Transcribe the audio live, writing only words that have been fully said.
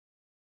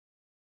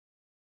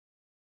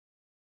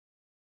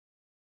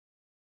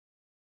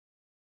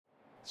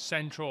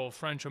Central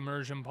French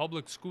Immersion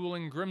Public School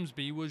in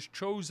Grimsby was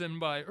chosen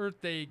by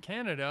Earth Day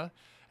Canada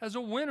as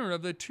a winner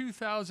of the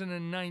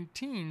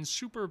 2019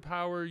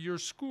 Superpower Your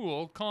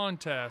School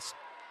contest.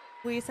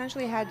 We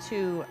essentially had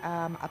to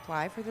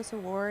apply for this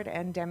award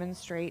and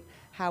demonstrate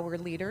how we're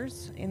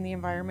leaders in the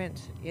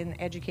environment in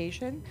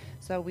education.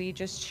 So we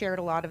just shared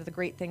a lot of the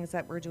great things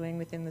that we're doing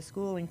within the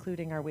school,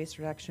 including our Waste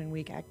Reduction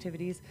Week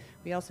activities.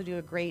 We also do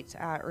a great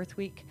Earth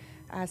Week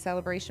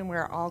celebration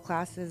where all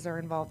classes are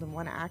involved in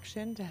one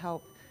action to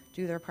help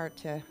do their part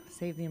to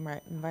save the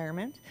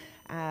environment,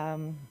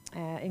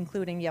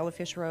 including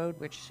Yellowfish Road,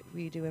 which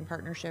we do in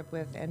partnership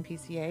with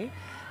NPCA.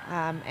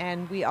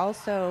 And we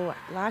also,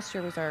 last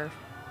year was our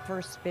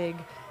first big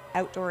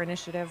outdoor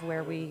initiative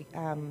where we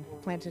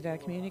planted a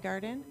community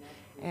garden,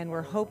 and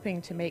we're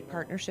hoping to make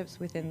partnerships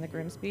within the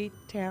Grimsby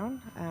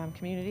town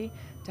community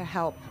to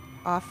help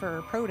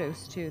offer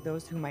produce to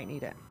those who might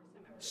need it.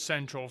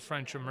 Central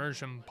French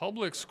Immersion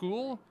Public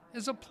School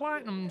is a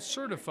Platinum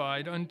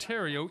Certified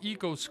Ontario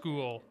Eco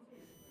School.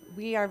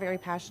 We are very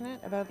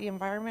passionate about the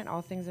environment,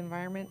 all things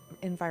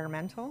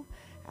environmental.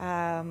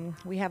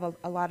 We have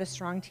a lot of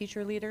strong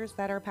teacher leaders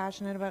that are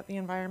passionate about the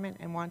environment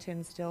and want to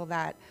instill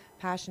that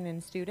passion in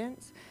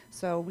students.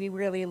 So we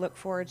really look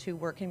forward to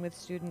working with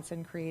students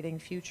and creating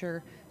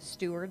future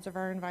stewards of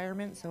our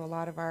environment. So a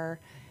lot of our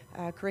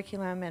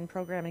curriculum and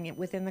programming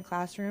within the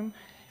classroom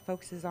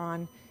focuses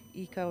on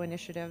eco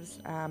initiatives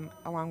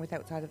along with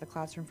outside of the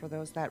classroom for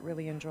those that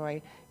really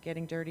enjoy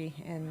getting dirty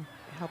and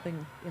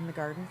helping in the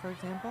garden, for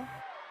example.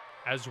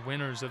 As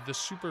winners of the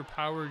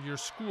Superpower Your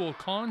School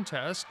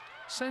contest,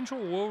 Central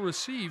will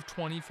receive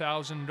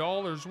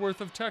 $20,000 worth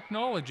of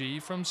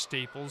technology from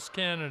Staples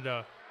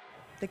Canada.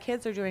 The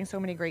kids are doing so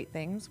many great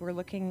things. We're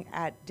looking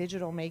at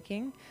digital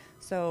making,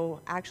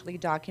 so actually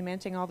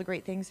documenting all the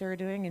great things they're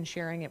doing and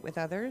sharing it with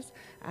others.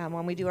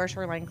 When we do our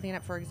shoreline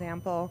cleanup, for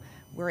example,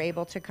 we're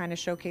able to kind of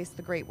showcase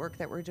the great work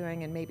that we're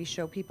doing and maybe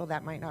show people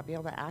that might not be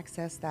able to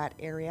access that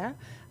area.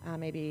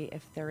 Maybe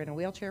if they're in a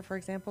wheelchair, for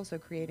example, so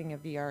creating a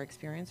VR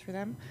experience for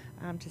them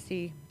to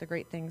see the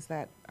great things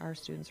that our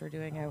students are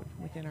doing out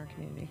within our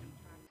community.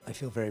 I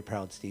feel very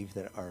proud, Steve,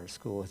 that our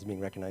school is being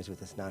recognized with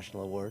this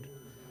national award.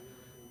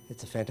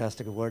 It's a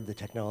fantastic award. The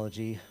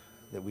technology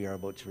that we are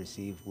about to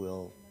receive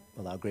will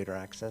allow greater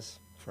access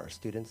for our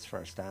students, for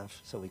our staff,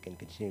 so we can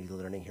continue the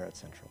learning here at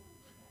Central.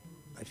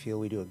 I feel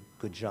we do a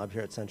good job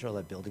here at Central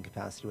at building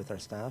capacity with our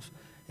staff,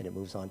 and it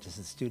moves on to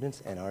the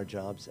students, and our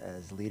jobs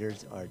as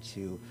leaders are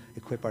to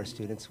equip our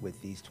students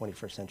with these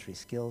 21st century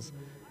skills,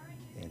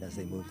 and as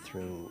they move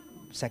through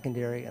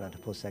secondary and onto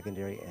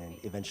post-secondary and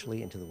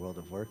eventually into the world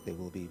of work, they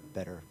will be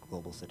better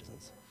global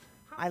citizens.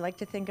 I like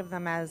to think of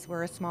them as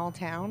we're a small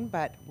town,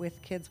 but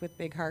with kids with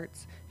big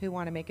hearts who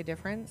want to make a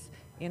difference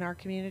in our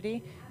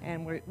community,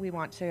 and we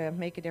want to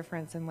make a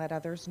difference and let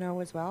others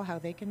know as well how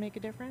they can make a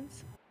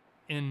difference.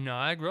 In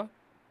Niagara,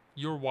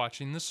 you're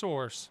watching The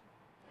Source.